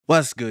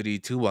What's good,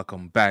 YouTube?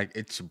 Welcome back.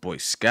 It's your boy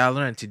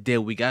Schuyler, and today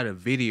we got a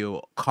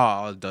video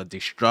called The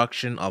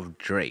Destruction of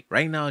Drake.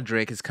 Right now,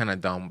 Drake is kind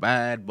of down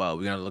bad, but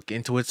we're gonna look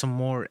into it some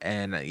more.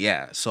 And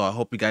yeah, so I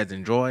hope you guys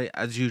enjoy.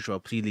 As usual,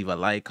 please leave a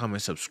like,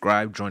 comment,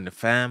 subscribe, join the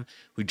fam.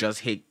 We just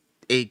hit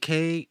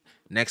 8K.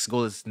 Next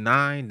goal is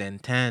 9, then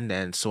 10,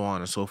 then so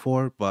on and so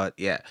forth. But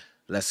yeah,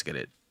 let's get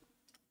it.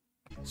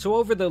 So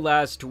over the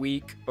last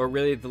week, or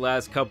really the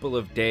last couple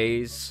of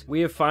days,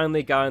 we have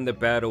finally gotten the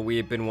battle we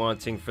have been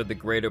wanting for the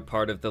greater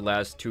part of the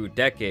last 2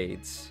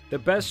 decades. The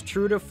best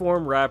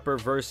true-to-form rapper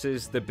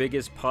versus the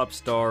biggest pop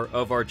star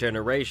of our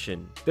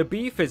generation. The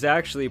beef has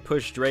actually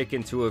pushed Drake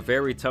into a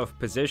very tough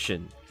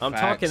position. I'm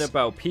talking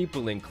about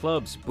people in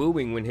clubs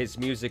booing when his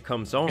music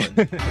comes on.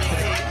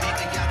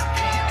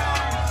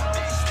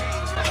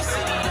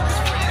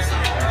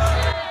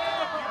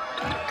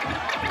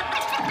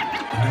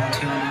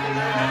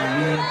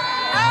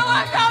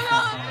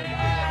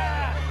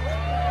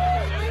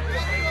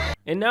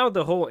 And now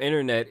the whole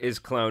internet is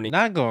clowning.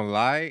 Not gonna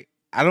lie,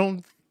 I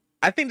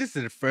think this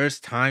is the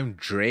first time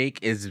Drake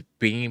is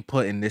being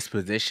put in this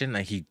position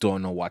and he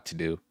don't know what to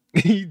do.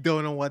 He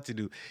don't know what to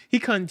do. He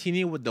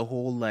continued with the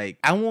whole, like,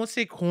 I won't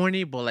say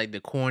corny, but like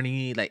the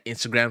corny, like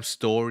Instagram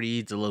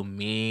stories, the little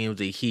memes,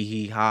 the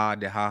hee ha,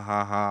 the ha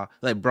ha ha.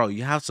 Like, bro,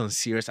 you have some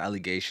serious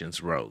allegations,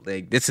 bro.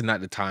 Like, this is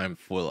not the time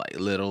for like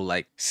little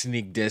like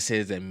sneak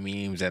disses and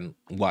memes and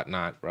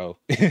whatnot, bro.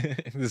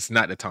 This is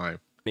not the time.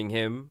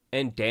 Him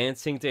and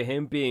dancing to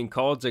him being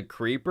called a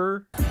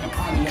creeper.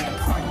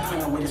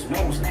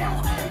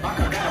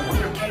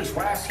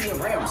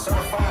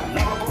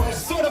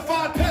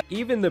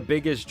 Even the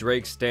biggest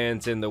Drake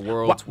stans in the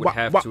world would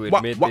have to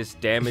admit this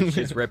damaged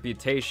his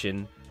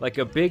reputation like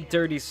a big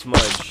dirty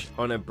smudge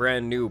on a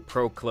brand new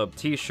Pro Club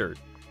t-shirt.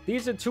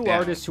 These are two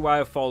artists who I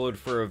have followed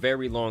for a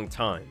very long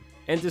time,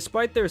 and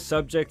despite their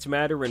subject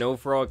matter and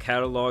overall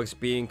catalogs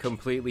being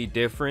completely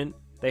different,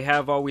 they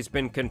have always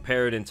been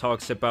compared in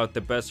talks about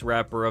the best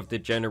rapper of the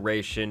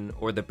generation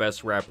or the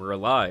best rapper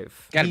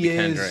alive. Gotta be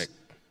Kendrick.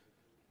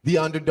 The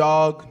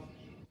underdog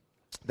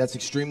that's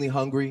extremely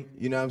hungry,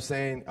 you know what I'm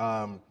saying?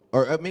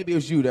 Or maybe it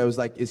was you that was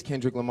like, is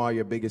Kendrick Lamar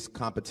your biggest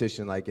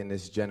competition like in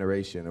this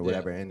generation or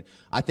whatever? And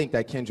I think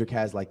that Kendrick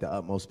has like the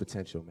utmost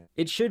potential, man.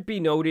 It should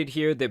be noted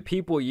here that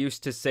people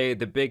used to say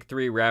the big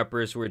 3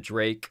 rappers were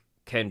Drake,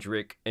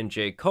 Kendrick, and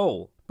J.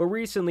 Cole. But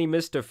recently,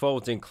 Mr.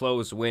 Fulton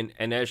Clothes went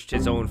and etched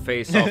his own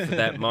face off of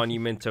that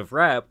monument of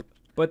rap.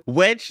 But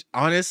which,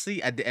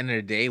 honestly, at the end of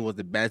the day, was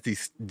the best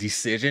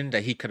decision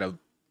that he could have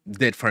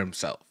did for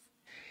himself.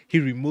 He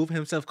removed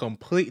himself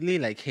completely.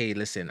 Like, hey,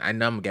 listen, I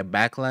know I'm gonna get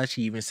backlash.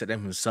 He even said it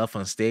himself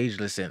on stage.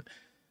 Listen,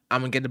 I'm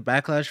gonna get the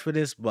backlash for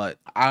this, but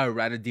I'd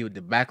rather deal with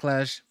the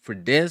backlash for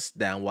this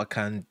than what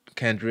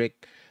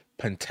Kendrick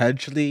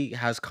potentially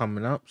has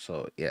coming up.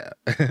 So yeah.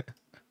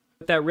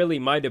 That really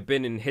might have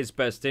been in his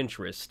best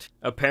interest.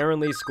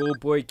 Apparently,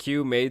 Schoolboy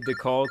Q made the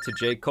call to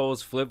J.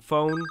 Cole's flip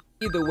phone.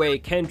 Either way,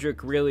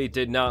 Kendrick really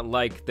did not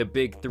like the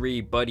big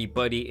 3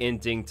 buddy-buddy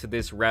ending to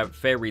this rap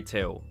fairy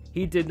tale.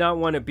 He did not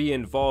want to be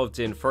involved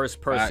in First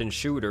Person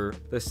Shooter,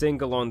 the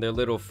single on their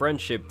little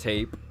friendship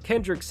tape.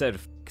 Kendrick said,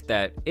 "F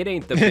that, it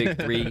ain't the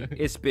big 3,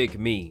 it's big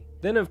me."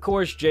 Then of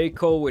course, J.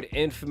 Cole would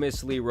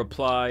infamously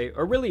reply,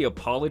 or really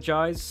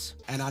apologize.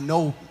 And I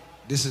know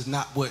this is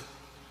not what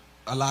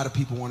a lot of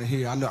people want to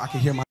hear. I know I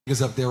can hear my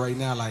niggas up there right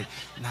now like,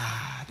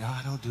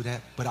 nah, don't do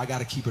that. But I got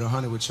to keep it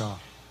 100 with y'all,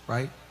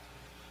 right?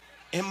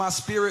 In my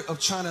spirit of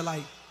trying to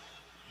like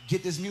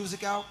get this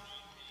music out,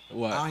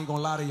 I ain't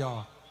gonna lie to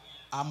y'all.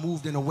 I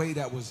moved in a way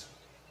that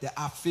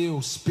I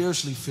feel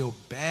spiritually feel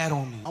bad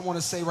on me. I want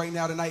to say right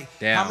now tonight,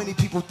 how many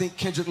people think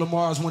Kendrick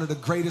Lamar is one of the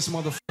greatest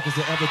motherfuckers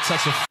to ever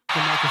touch a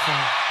fucking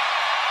microphone?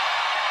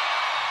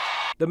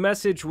 The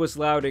message was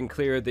loud and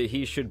clear that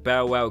he should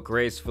bow out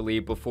gracefully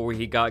before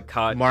he got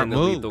caught in the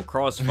lethal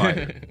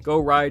crossfire. Go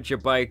ride your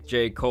bike,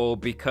 J. Cole,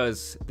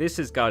 because this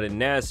has gotten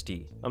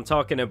nasty. I'm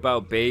talking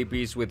about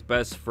babies with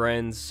best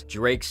friends,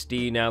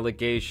 Drake-Steen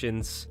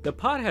allegations. The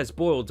pot has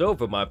boiled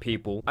over, my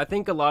people. I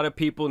think a lot of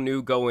people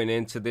knew going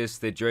into this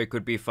that Drake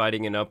would be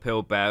fighting an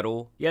uphill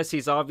battle. Yes,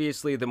 he's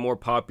obviously the more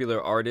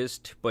popular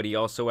artist, but he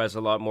also has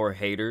a lot more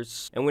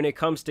haters. And when it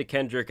comes to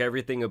Kendrick,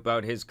 everything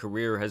about his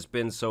career has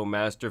been so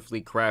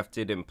masterfully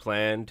crafted and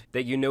planned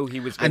that you know he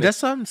was gonna— And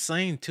that's what I'm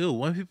saying too.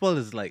 When people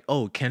is like,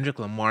 oh, Kendrick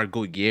Lamar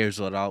go years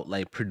without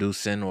like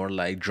producing or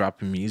like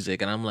dropping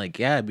music, and I'm like,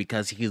 yeah,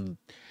 because he's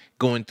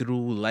going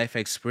through life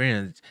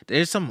experience.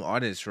 There's some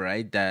artists,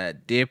 right,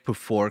 that they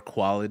prefer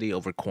quality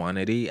over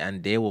quantity,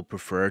 and they will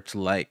prefer to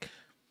like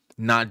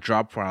not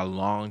drop for a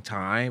long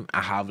time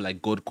and have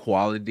like good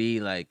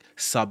quality like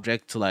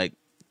subject to like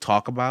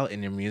talk about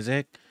in their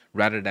music,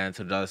 rather than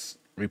to just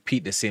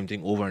repeat the same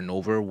thing over and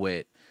over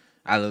with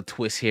a little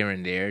twist here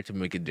and there to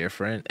make it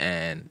different.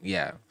 And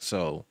yeah,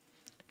 so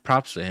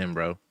props to him,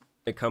 bro.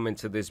 To come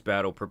into this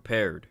battle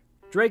prepared.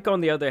 Drake,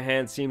 on the other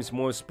hand, seems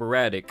more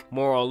sporadic,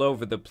 more all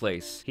over the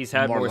place. He's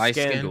had more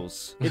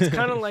scandals. It's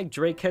kind of like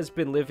Drake has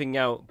been living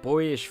out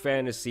boyish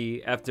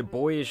fantasy after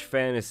boyish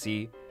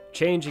fantasy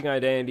changing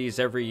identities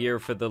every year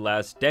for the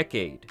last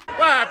decade.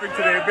 What happened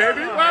today,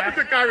 baby? What happened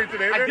to Kyrie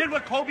today, man? I did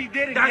what Kobe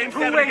did in Game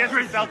 7 against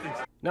the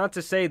Celtics. Not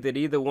to say that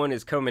either one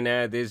is coming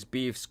out of this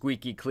beef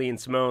squeaky clean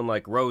smelling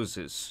like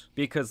roses,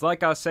 because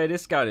like I said,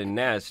 it's gotten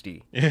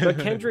nasty. But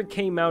Kendrick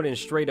came out and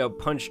straight up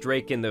punched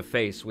Drake in the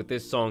face with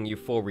this song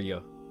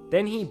Euphoria.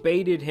 Then he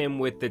baited him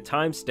with the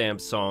Timestamp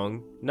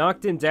song,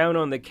 knocked him down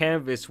on the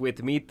canvas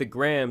with Meet the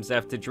Grams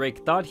after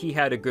Drake thought he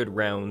had a good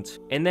round,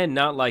 and then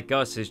Not Like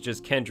Us is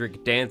just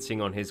Kendrick dancing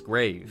on his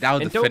grave. That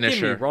was and the don't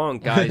finisher. get me wrong,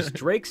 guys,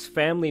 Drake's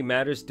Family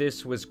Matters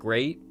diss was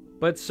great,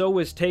 but so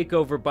was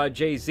Takeover by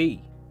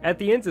Jay-Z. At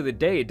the end of the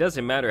day, it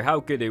doesn't matter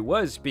how good it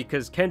was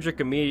because Kendrick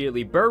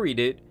immediately buried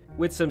it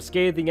with some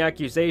scathing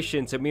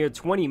accusations a mere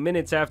 20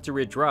 minutes after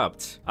it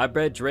dropped. I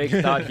bet Drake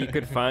thought he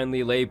could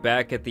finally lay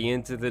back at the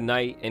end of the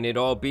night and it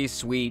all be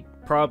sweet,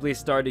 probably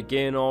start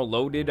again all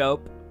loaded up,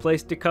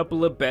 placed a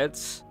couple of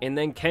bets, and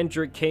then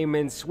Kendrick came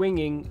in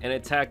swinging and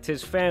attacked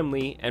his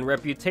family and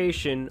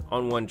reputation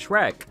on one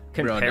track.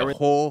 Bro, the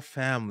whole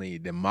family,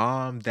 the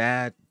mom,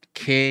 dad,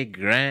 kid,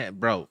 grandparent,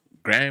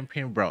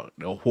 bro,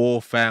 the whole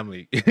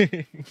family.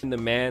 The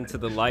man to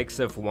the likes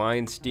of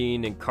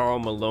Weinstein and Karl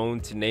Malone,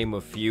 to name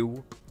a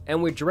few.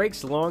 And with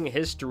Drake's long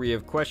history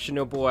of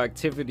questionable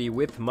activity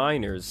with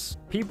minors,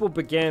 people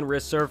began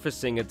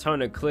resurfacing a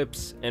ton of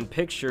clips and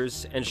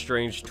pictures and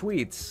strange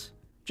tweets.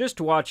 Just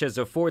watch as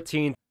a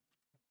 14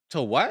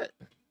 To what?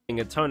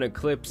 a ton of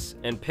clips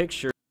and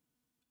pictures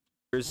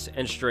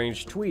and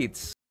strange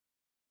tweets.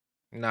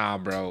 Nah,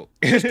 bro.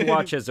 Just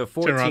watch as a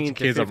 14 to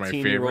Kids are my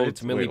 15-year-old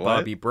favorites. Millie Wait, what?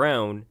 Bobby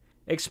Brown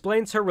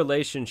explains her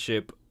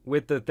relationship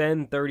with the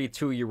then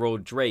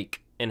 32-year-old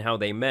Drake and how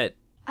they met.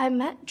 I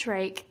met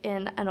Drake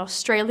in an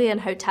Australian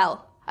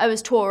hotel. I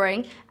was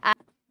touring and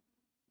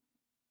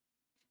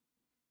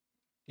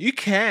You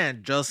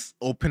can't just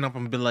open up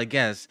and be like,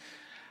 yes,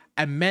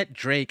 I met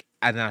Drake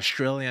at an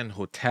Australian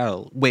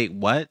hotel. Wait,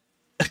 what?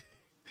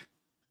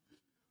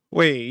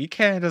 Wait, you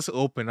can't just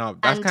open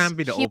up. That And can't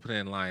be the he-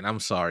 opening line. I'm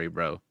sorry,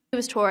 bro. he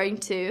was touring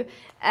too.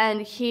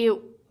 And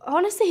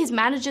honestly, his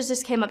managers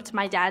just came up to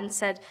my dad and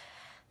said,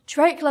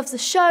 Drake loves the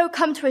show,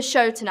 come to his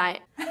show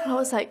tonight. And I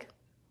was like,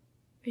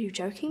 are you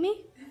joking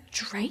me?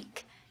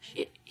 Drake?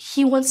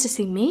 He wants to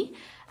see me?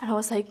 And I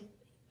was like,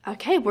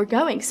 okay, we're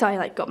going. So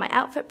I got my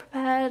outfit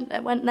prepared, I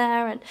went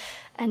there,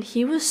 and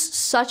he was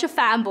such a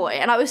fanboy,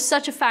 and I was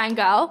such a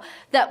fangirl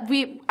that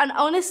and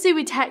honestly,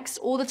 we text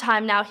all the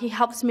time now. He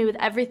helps me with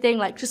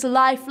everything, just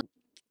life.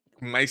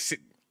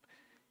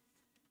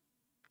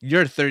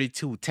 You're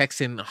 32,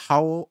 texting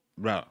how,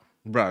 bro,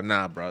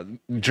 nah, bro.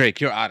 Drake,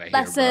 you're out of here,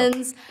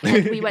 Lessons,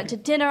 and we went to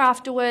dinner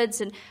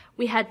afterwards, and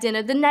we had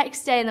dinner the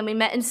next day, and then we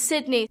met in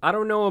Sydney. I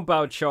don't know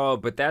about y'all,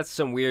 but that's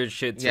some weird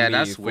shit to Yeah, me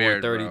that's for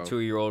weird, a bro.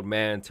 32-year-old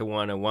man to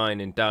want to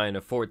wine and dine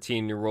a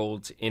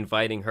 14-year-old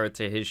inviting her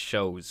to his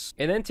shows.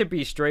 And then to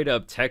be straight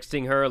up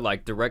texting her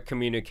like direct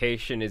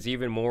communication is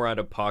even more out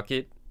of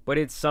pocket, but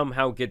it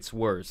somehow gets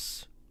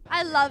worse.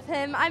 I love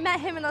him. I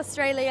met him in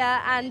Australia,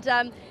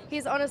 and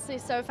he's honestly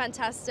so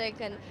fantastic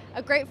and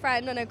a great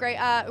friend and a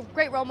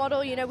great role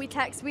model. You know, we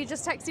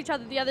just texted each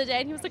other the other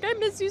day, and he was like, I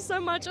miss you so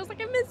much. I was like,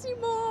 I miss you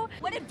more.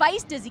 What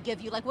advice does he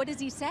give you? Like, what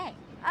does he say?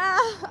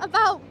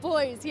 About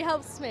boys. He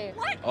helps me.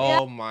 What?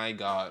 Oh my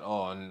god.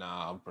 Oh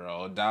nah,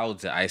 bro. That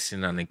was the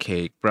icing on the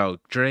cake.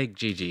 Bro, Drake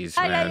GG's,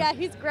 man. Yeah,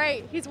 he's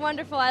great. He's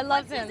wonderful. I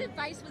love What's him. his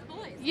advice with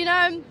boys? You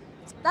know,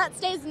 that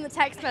stays in the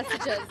text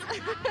messages.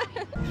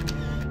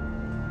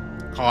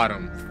 Caught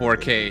him.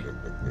 4K.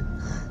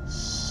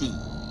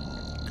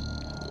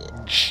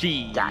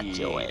 She got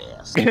your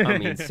ass. I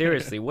mean,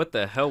 seriously, what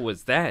the hell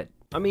was that?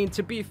 I mean,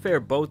 to be fair,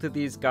 both of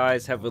these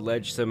guys have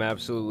alleged some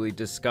absolutely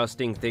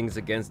disgusting things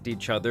against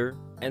each other,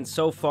 and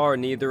so far,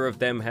 neither of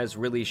them has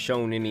really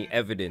shown any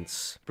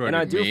evidence. Bro, And the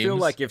I do feel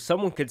memes? like if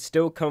someone could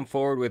still come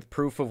forward with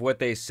proof of what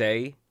they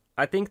say,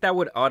 I think that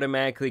would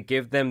automatically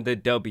give them the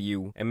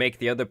W and make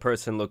the other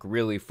person look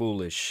really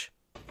foolish.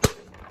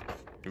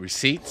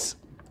 Receipts?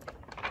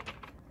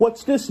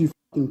 What's this, you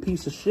fucking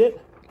piece of shit?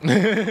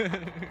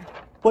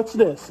 What's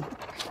this?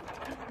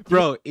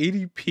 Bro,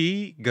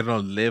 ADP gonna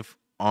live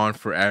on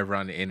forever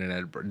on the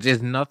internet, bro.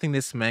 There's nothing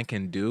this man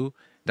can do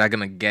that's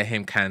gonna get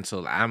him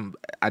canceled.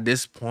 At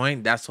this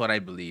point, that's what I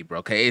believe, bro.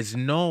 Okay, it's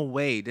no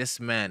way this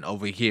man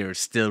over here is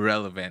still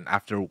relevant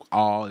after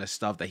all the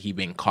stuff that he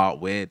been caught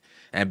with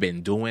and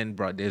been doing,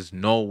 bro. There's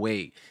no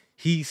way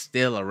he's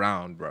still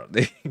around, bro.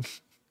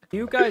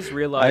 You guys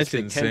realize That's that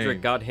insane.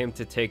 Kendrick got him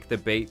to take the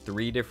bait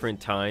 3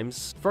 different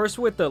times? First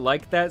with the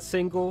Like That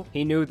single,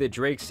 he knew that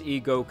Drake's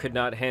ego could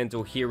not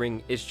handle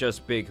hearing It's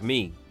Just Big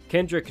Me.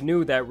 Kendrick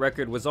knew that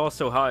record was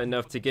also hot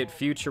enough to get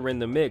Future in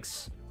the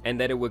mix, and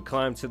that it would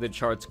climb to the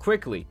charts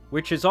quickly,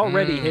 which is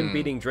already him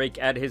beating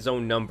Drake at his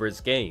own numbers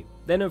game.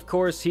 Then of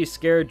course he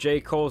scared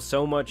J. Cole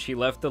so much he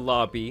left the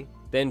lobby.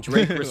 Then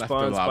Drake Left the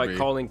responds by lobby.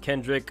 calling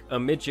Kendrick a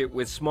midget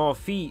with small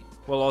feet,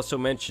 while also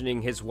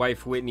mentioning his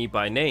wife Whitney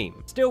by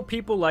name. Still,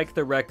 people like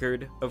the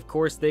record. Of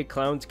course they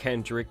clowned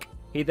Kendrick.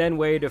 He then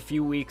waited a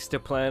few weeks to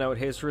plan out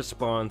his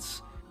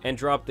response, and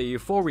dropped the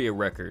Euphoria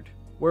record,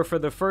 where for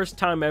the first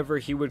time ever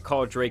he would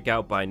call Drake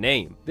out by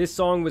name. This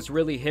song was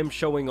really him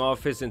showing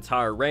off his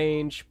entire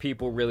range,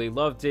 people really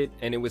loved it,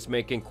 and it was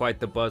making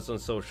quite the buzz on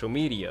social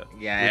media.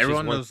 Yeah,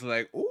 everyone was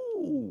like,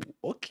 ooh,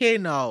 okay,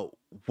 now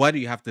what do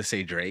you have to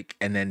say, Drake?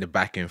 And then the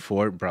back and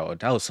forth, bro,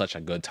 that was such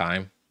a good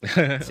time.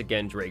 It's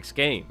again Drake's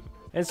game.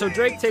 And so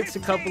Drake takes a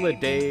couple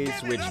of days,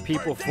 which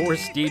people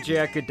force DJ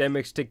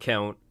Academics to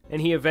count, and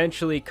he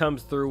eventually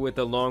comes through with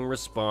a long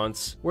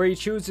response where he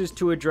chooses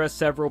to address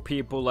several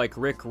people like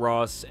Rick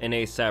Ross and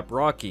A$AP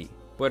Rocky.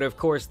 But of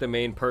course the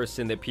main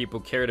person that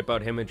people cared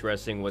about him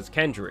addressing was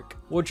Kendrick.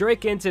 Well,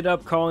 Drake ended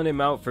up calling him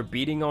out for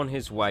beating on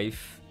his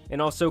wife, and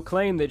also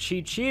claimed that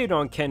she cheated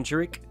on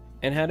Kendrick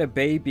and had a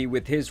baby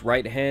with his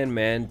right-hand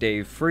man,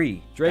 Dave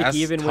Free. Drake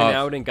even went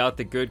out and got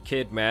the Good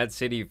Kid, Mad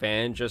City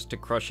van just to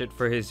crush it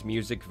for his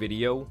music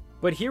video.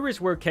 But here is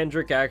where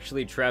Kendrick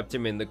actually trapped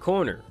him in the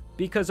corner,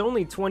 because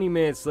only 20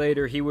 minutes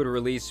later he would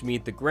release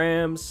Meet the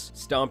Grams,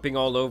 stomping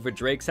all over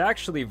Drake's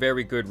actually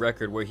very good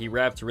record where he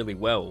rapped really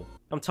well.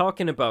 I'm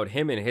talking about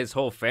him and his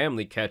whole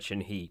family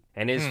catching heat,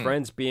 and his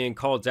friends being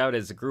called out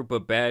as a group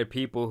of bad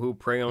people who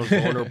prey on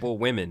vulnerable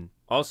women.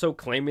 Also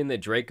claiming that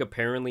Drake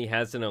apparently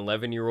has an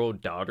 11-year-old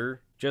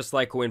daughter, just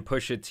like when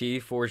Pusha T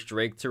forced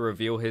Drake to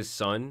reveal his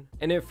son.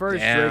 And at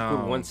first, Drake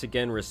would once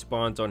again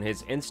respond on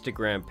his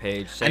Instagram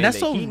page saying and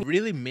that's what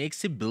really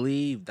makes it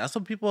believe. That's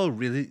what people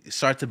really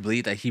start to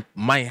believe, that he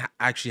might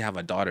actually have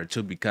a daughter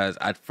too, because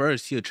at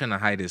first he was trying to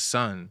hide his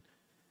son.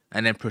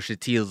 And then Pusha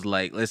T was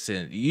like,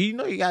 listen, you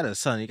know you got a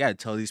son, you got to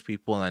tell these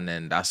people. And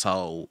then that's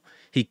how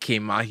he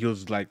came out. He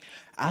was like,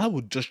 I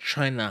was just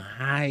trying to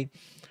hide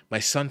my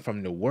son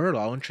from the world.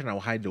 I wasn't trying to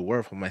hide the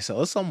world from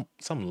myself. Some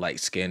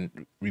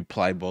light-skinned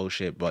reply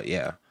bullshit, but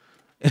yeah.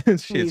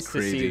 Shit's needs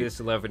crazy. to see this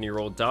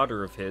 11-year-old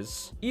daughter of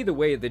his. Either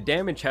way, the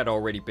damage had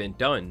already been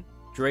done.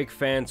 Drake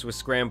fans were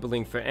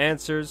scrambling for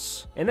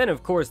answers, and then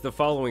of course the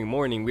following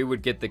morning we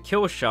would get the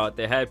kill shot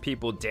that had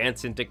people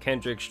dancing to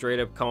Kendrick straight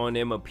up calling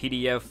him a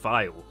PDF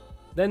file.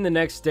 Then the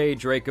next day,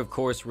 Drake of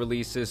course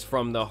releases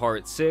From the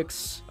Heart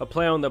 6, a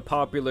play on the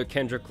popular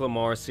Kendrick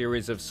Lamar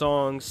series of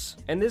songs,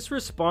 and this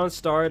response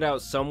started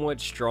out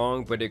somewhat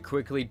strong, but it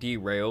quickly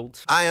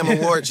derailed. I am a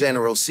war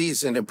general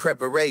seasoned in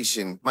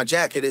preparation. My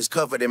jacket is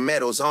covered in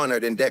medals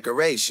honored in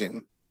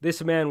decoration.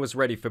 This man was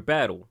ready for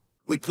battle.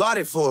 We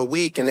plotted for a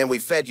week and then we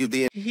fed you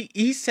the...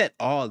 He said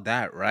all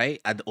that,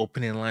 right? At the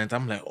opening lines,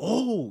 I'm like,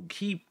 oh,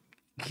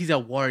 he's a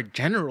war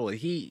general.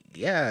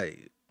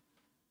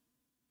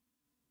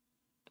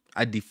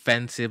 A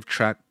defensive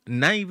track,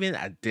 not even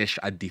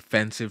a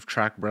defensive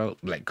track, bro.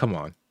 Like, come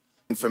on.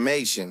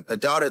 Information. A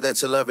daughter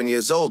that's 11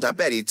 years old, I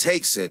bet he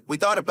takes it. We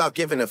thought about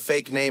giving a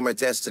fake name or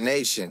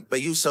destination,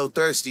 but you so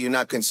thirsty you're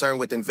not concerned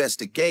with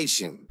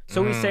investigation.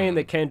 So he's saying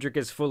that Kendrick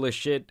is full of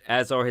shit,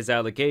 as are his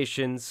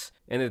allegations,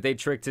 and that they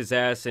tricked his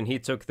ass and he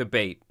took the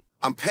bait.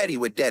 I'm petty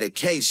with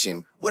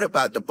dedication. What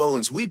about the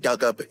bones we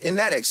dug up in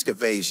that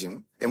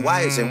excavation? And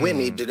why isn't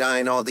Whitney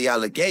denying all the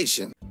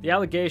allegations? The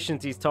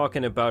allegations he's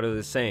talking about are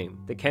the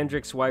same. That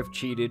Kendrick's wife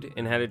cheated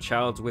and had a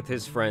child with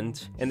his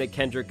friend, and that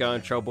Kendrick got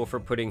in trouble for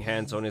putting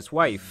hands on his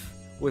wife,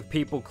 with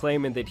people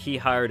claiming that he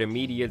hired a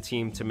media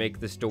team to make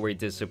the story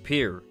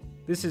disappear.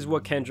 This is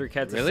what Kendrick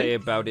had to say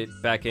about it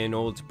back in an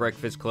old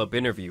Breakfast Club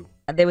interview.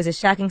 There was a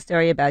shocking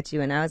story about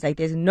you, and I was like,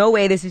 there's no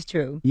way this is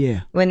true.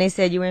 Yeah. When they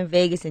said you were in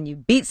Vegas and you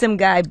beat some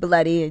guy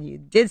bloody and you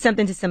did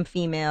something to some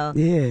female.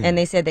 Yeah. And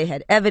they said they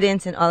had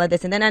evidence and all of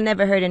this, and then I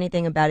never heard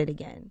anything about it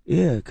again.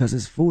 Yeah, because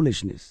it's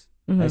foolishness.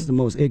 That's the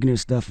most ignorant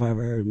stuff I've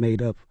ever heard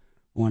made up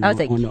on I was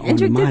like, on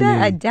Kendrick my did that?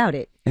 name. I doubt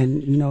it.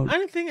 And, you know...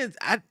 The thing is,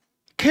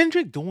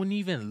 Kendrick don't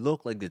even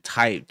look like the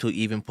type to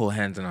even put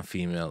hands on a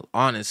female,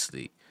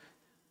 honestly.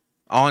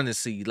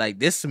 Honestly, like,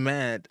 this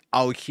man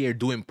out here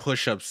doing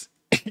push-ups,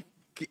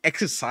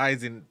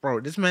 exercising, bro,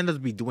 this man does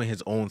be doing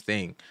his own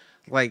thing.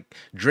 Like,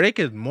 Drake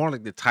is more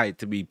like the type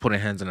to be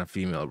putting hands on a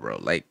female, bro.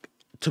 Like,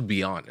 to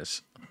be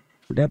honest.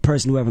 That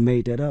person, whoever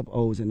made that up,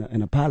 owes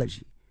an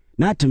apology.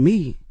 Not to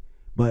me,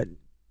 but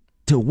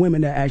to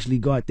women that actually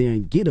go out there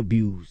and get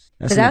abused.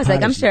 Because I was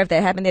like, I'm sure if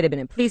that happened, there'd have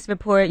been a police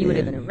report. You would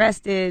have been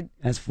arrested.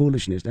 That's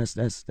foolishness.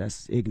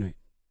 That's ignorant.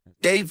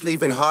 Dave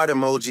leaving heart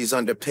emojis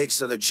under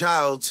pics of the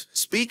child.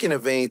 Speaking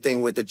of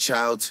anything with the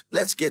child,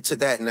 let's get to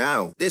that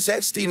now. This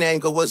Epstein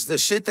angle was the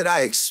shit that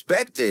I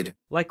expected.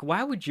 Like,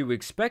 why would you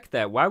expect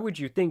that? Why would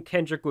you think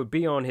Kendrick would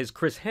be on his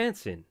Chris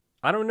Hansen?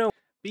 I don't know.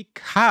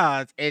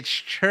 Because it's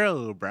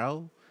true,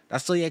 bro.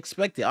 That's what you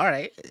expected. All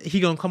right, he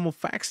gonna come with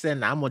facts,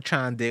 then I'm gonna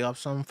try and dig up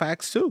some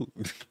facts too.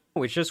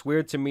 It's just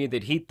weird to me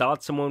that he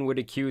thought someone would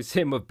accuse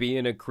him of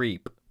being a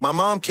creep. My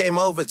mom came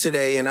over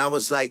today and I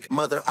was like,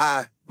 mother,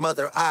 I.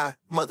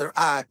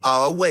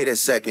 Oh, wait a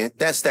second.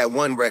 That's that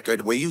one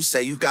record where you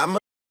say you got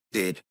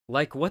did.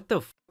 Like, what the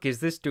f is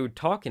this dude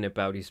talking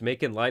about? He's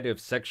making light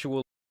of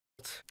sexual.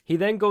 He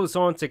then goes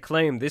on to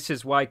claim this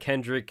is why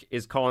Kendrick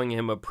is calling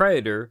him a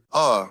predator.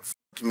 Oh, f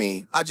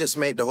me. I just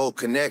made the whole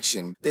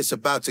connection. This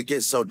about to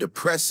get so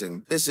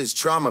depressing. This is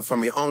trauma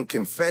from your own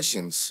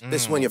confessions.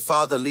 This when your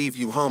father leave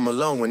you home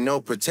alone with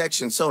no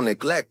protection, so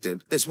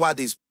neglected. This why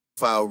these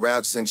file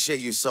routes and shit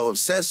you so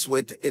obsessed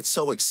with, it's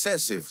so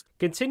excessive.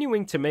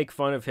 Continuing to make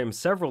fun of him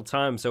several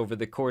times over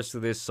the course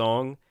of this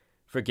song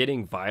for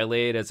getting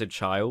violated as a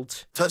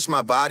child. Touch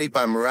My Body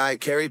by Mariah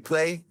Carey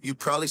play, you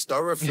probably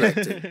start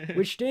reflecting.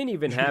 Which didn't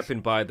even happen,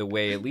 by the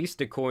way, at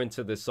least according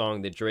to the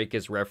song that Drake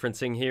is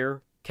referencing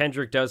here.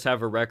 Kendrick does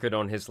have a record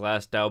on his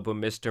last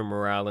album, Mr.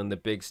 Morale and the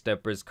Big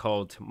Steppers,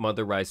 called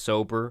Mother I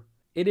Sober.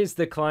 It is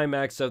the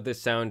climax of the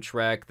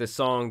soundtrack, the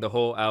song the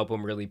whole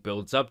album really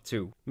builds up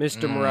to.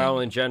 Mr. Morale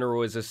in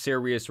general is a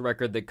serious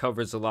record that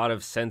covers a lot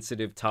of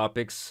sensitive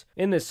topics.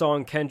 In the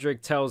song,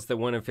 Kendrick tells that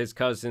one of his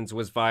cousins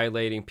was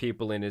violating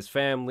people in his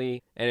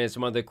family, and his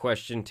mother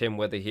questioned him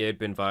whether he had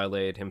been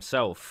violated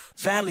himself.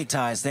 Family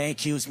ties, they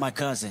accused my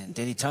cousin.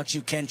 Did he touch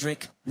you,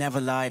 Kendrick? Never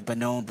lied, but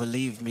no one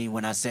believed me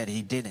when I said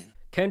he didn't.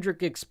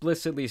 Kendrick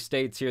explicitly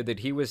states here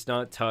that he was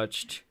not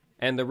touched,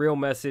 and the real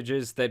message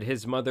is that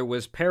his mother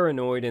was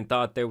paranoid and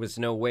thought there was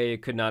no way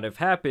it could not have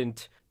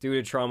happened due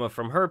to trauma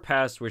from her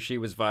past where she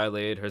was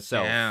violated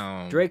herself.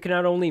 Damn. Drake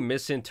not only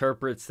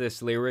misinterprets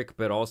this lyric,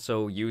 but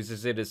also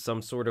uses it as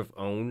some sort of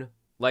own.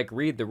 Like,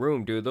 read the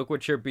room, dude, look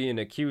what you're being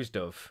accused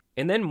of.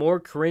 And then more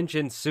cringe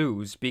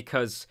ensues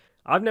because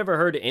I've never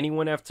heard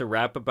anyone have to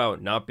rap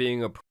about not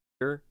being a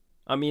predator.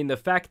 I mean, the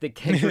fact that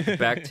Kendrick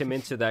backed him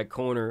into that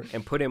corner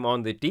and put him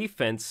on the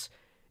defense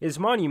is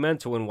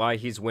monumental in why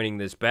he's winning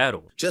this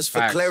battle. Just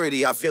for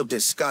clarity, I feel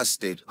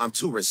disgusted. I'm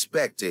too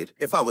respected.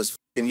 If I was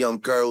f***ing young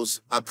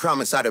girls, I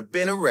promise I'd have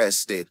been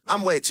arrested.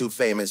 I'm way too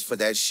famous for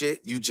that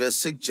shit you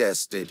just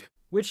suggested.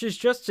 Which is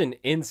just an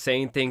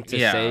insane thing to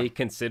say,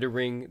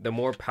 considering the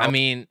more powerful...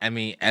 I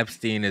mean,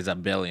 Epstein is a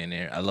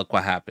billionaire. Look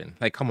what happened.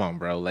 Like, come on,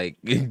 bro. Like,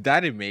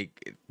 that didn't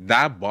make...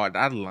 That bar,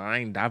 that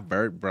line, that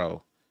vert,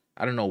 bro.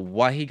 I don't know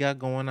what he got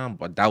going on,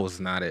 but that was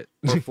not it.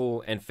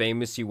 Powerful and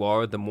famous you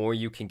are, the more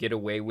you can get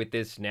away with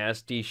this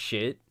nasty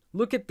shit.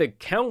 Look at the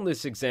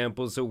countless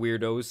examples of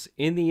weirdos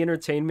in the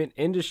entertainment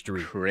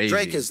industry. Crazy.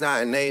 Drake is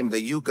not a name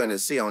that you gonna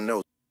see on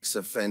no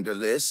offender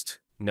list.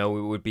 No,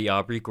 it would be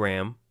Aubrey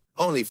Graham.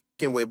 Only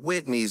f***ing with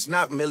Whitney's,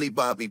 not Millie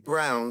Bobby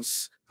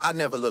Brown's. I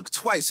never looked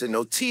twice at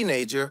no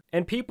teenager.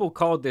 And people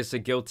called this a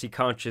guilty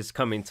conscience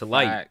coming to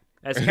light.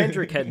 As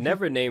Kendrick had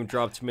never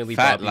name-dropped Millie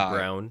Bobby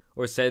Brown,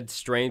 or said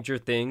stranger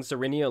things,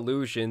 or any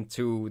allusion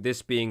to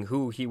this being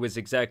who he was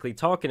exactly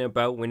talking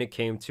about when it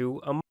came to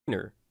a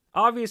minor.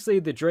 Obviously,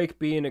 the Drake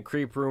being a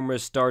creep rumor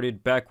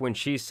started back when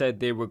she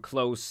said they were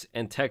close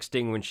and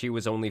texting when she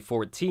was only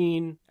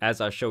 14, as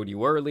I showed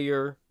you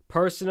earlier.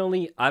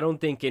 Personally, I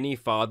don't think any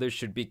father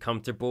should be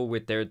comfortable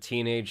with their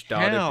teenage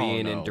daughter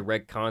being in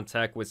direct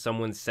contact with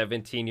someone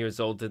 17 years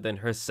older than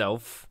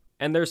herself.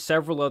 And there's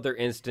several other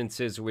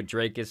instances where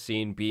Drake is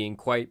seen being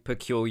quite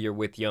peculiar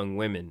with young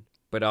women,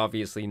 but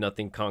obviously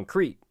nothing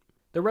concrete.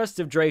 The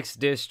rest of Drake's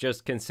diss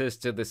just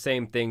consists of the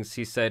same things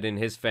he said in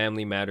his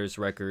Family Matters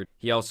record.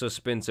 He also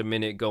spends a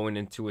minute going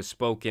into a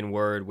spoken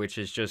word, which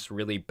is just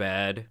really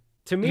bad.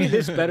 To me,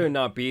 this better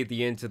not be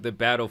the end of the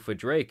battle for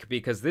Drake,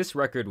 because this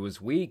record was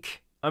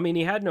weak. I mean,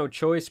 he had no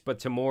choice but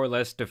to more or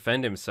less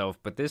defend himself,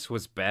 but this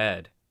was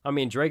bad. I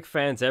mean, Drake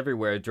fans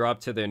everywhere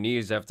dropped to their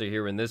knees after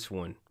hearing this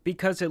one.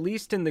 Because at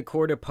least in the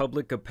court of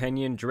public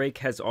opinion, Drake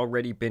has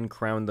already been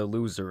crowned the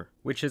loser,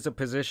 which is a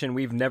position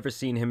we've never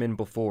seen him in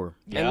before.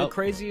 And the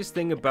craziest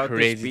thing about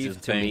this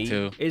beef to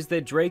me is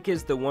that Drake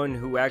is the one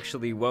who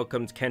actually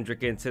welcomed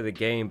Kendrick into the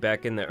game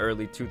back in the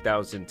early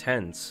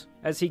 2010s,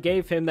 as he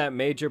gave him that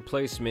major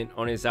placement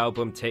on his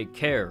album Take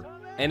Care.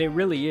 And it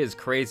really is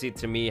crazy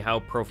to me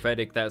how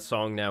prophetic that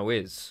song now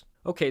is.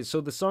 Okay, so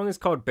the song is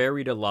called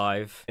Buried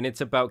Alive, and it's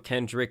about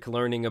Kendrick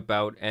learning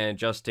about and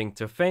adjusting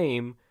to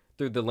fame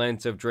through the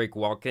lens of Drake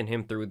walking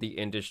him through the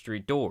industry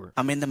door.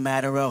 I'm in the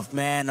matter of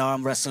man,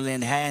 arm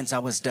wrestling hands. I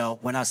was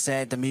dope when I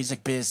said the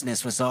music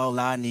business was all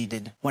I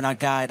needed. When I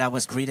got, I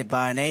was greeted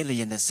by an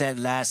alien that said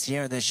last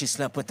year that she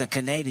slept with a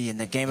Canadian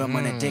that gave him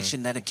an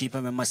addiction that'd keep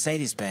him in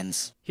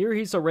Mercedes-Benz. Here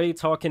he's already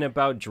talking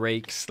about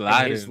Drake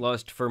and his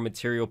lust for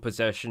material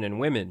possession and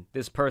women.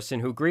 This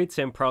person who greets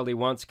him probably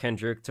wants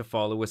Kendrick to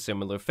follow a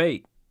similar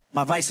fate.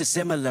 My vice is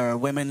similar.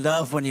 Women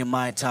love when you're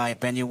my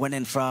type and you're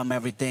winning from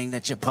everything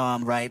that you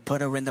palm right.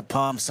 Put her in the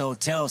Palms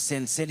Hotel,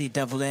 Sin City,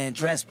 Devil in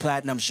Dress,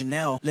 Platinum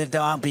Chanel. Live the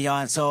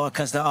ambiance all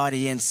cause the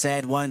audience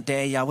said one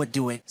day I would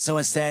do it. So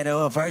instead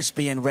of a verse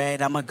being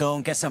read, I'ma go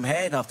and get some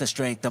head off the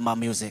strength of my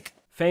music.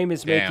 Fame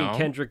is making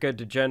Kendrick a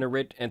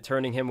degenerate and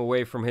turning him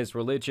away from his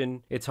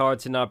religion. It's hard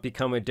to not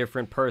become a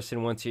different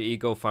person once your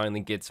ego finally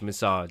gets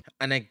massaged.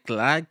 And I'm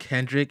glad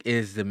Kendrick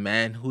is the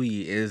man who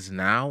he is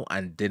now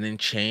and didn't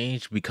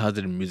change because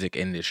of the music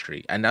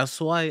industry. And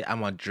that's why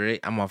I'm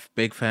a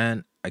big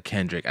fan of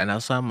Kendrick. And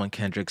that's why I'm on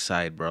Kendrick's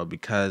side, bro,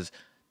 because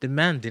the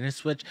man didn't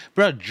switch.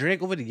 Bro,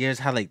 Drake over the years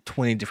had like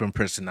 20 different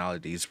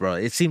personalities, bro.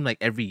 It seemed like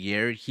every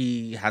year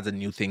he has a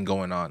new thing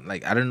going on.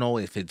 Like, I don't know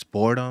if it's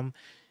boredom.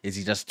 Is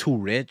he just too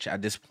rich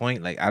at this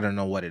point? Like, I don't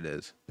know what it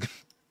is.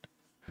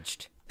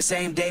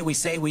 Same day we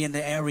say we in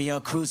the area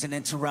cruising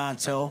in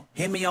Toronto.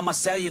 Hit me on my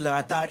cellular.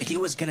 I thought he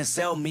was gonna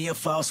sell me a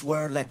false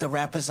word like the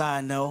rappers I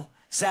know.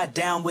 Sat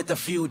down with a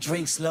few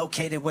drinks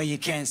located where you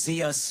can't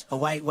see us. A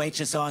white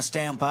waitress on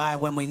standby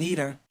when we need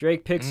her.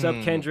 Drake picks up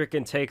Kendrick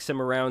and takes him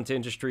around to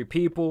industry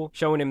people,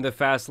 showing him the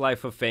fast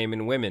life of fame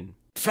and women.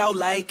 Felt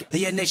like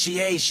the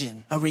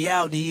initiation, a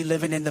reality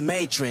living in the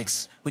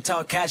matrix. We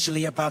talked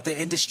casually about the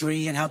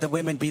industry and how the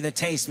women be the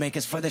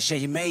tastemakers for the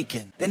shit he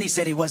making. Then he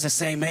said he was the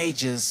same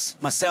age as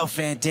myself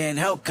and didn't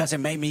help cause it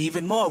made me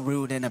even more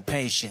rude and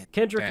impatient.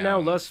 Kendrick now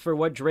lusts for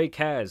what Drake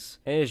has,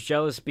 and is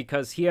jealous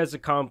because he has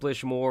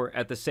accomplished more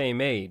at the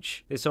same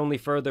age. This only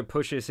further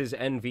pushes his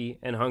envy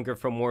and hunger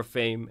for more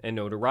fame and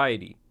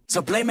notoriety.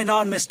 So blame it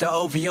on Mr.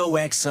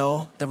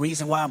 OVOXO, the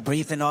reason why I'm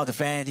breathing all the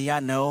vanity I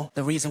know.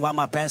 The reason why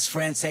my best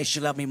friend say she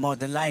love me more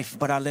than life,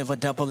 but I live a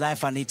double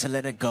life, I need to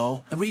let it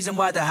go. The reason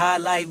why the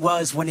highlight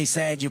was when he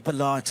said you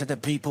belong to the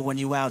people when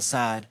you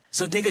outside.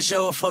 So dig a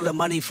show full of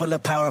money, full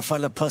of power,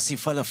 full of pussy,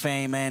 full of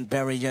fame, and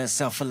bury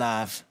yourself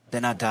alive.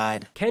 Then I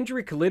died.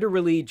 Kendrick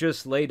literally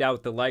just laid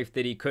out the life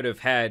that he could have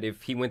had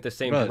if he went the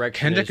same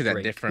direction Kendrick as is a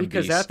Drake. different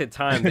Because beast. at the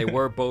time, they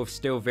were both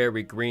still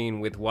very green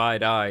with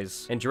wide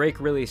eyes, and Drake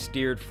really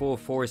steered full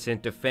force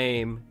into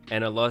fame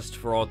and a lust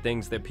for all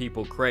things that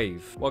people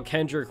crave, while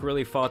Kendrick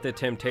really fought the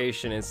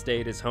temptation and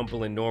stayed as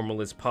humble and normal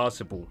as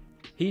possible.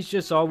 He's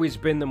just always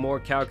been the more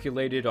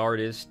calculated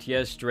artist.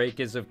 Yes, Drake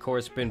has of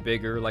course been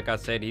bigger. Like I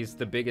said, he's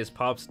the biggest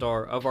pop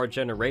star of our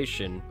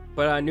generation.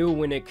 But I knew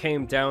when it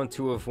came down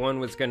to if one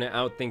was gonna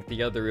outthink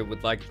the other, it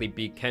would likely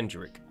be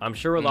Kendrick. I'm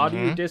sure a lot of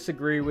you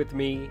disagree with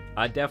me.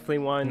 I definitely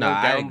want to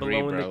know down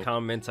below in the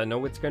comments. I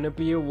know it's gonna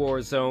be a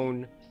war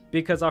zone,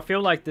 because I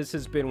feel like this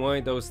has been one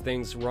of those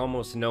things where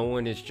almost no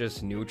one is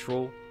just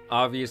neutral.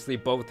 Obviously,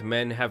 both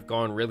men have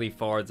gone really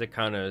far to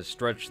kind of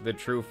stretch the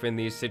truth in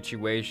these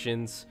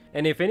situations.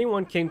 And if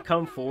anyone can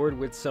come forward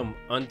with some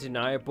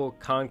undeniable,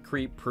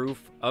 concrete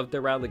proof of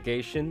their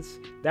allegations,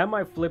 that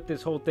might flip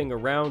this whole thing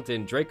around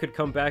and Drake could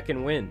come back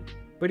and win.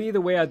 But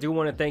either way, I do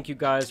want to thank you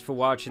guys for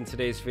watching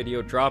today's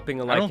video, dropping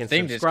a like and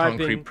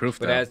subscribing.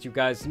 But as you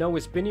guys know,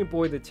 it's been your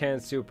boy, the Tan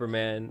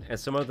Superman, and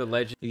some other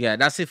legends. Yeah,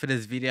 that's it for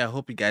this video. I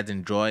hope you guys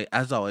enjoy.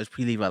 As always,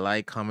 please leave a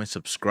like, comment,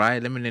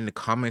 subscribe. Let me know in the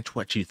comments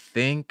what you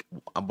think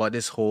about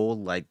this whole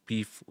like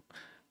beef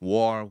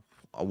war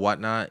or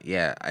whatnot.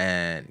 Yeah,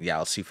 and yeah,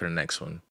 I'll see you for the next one.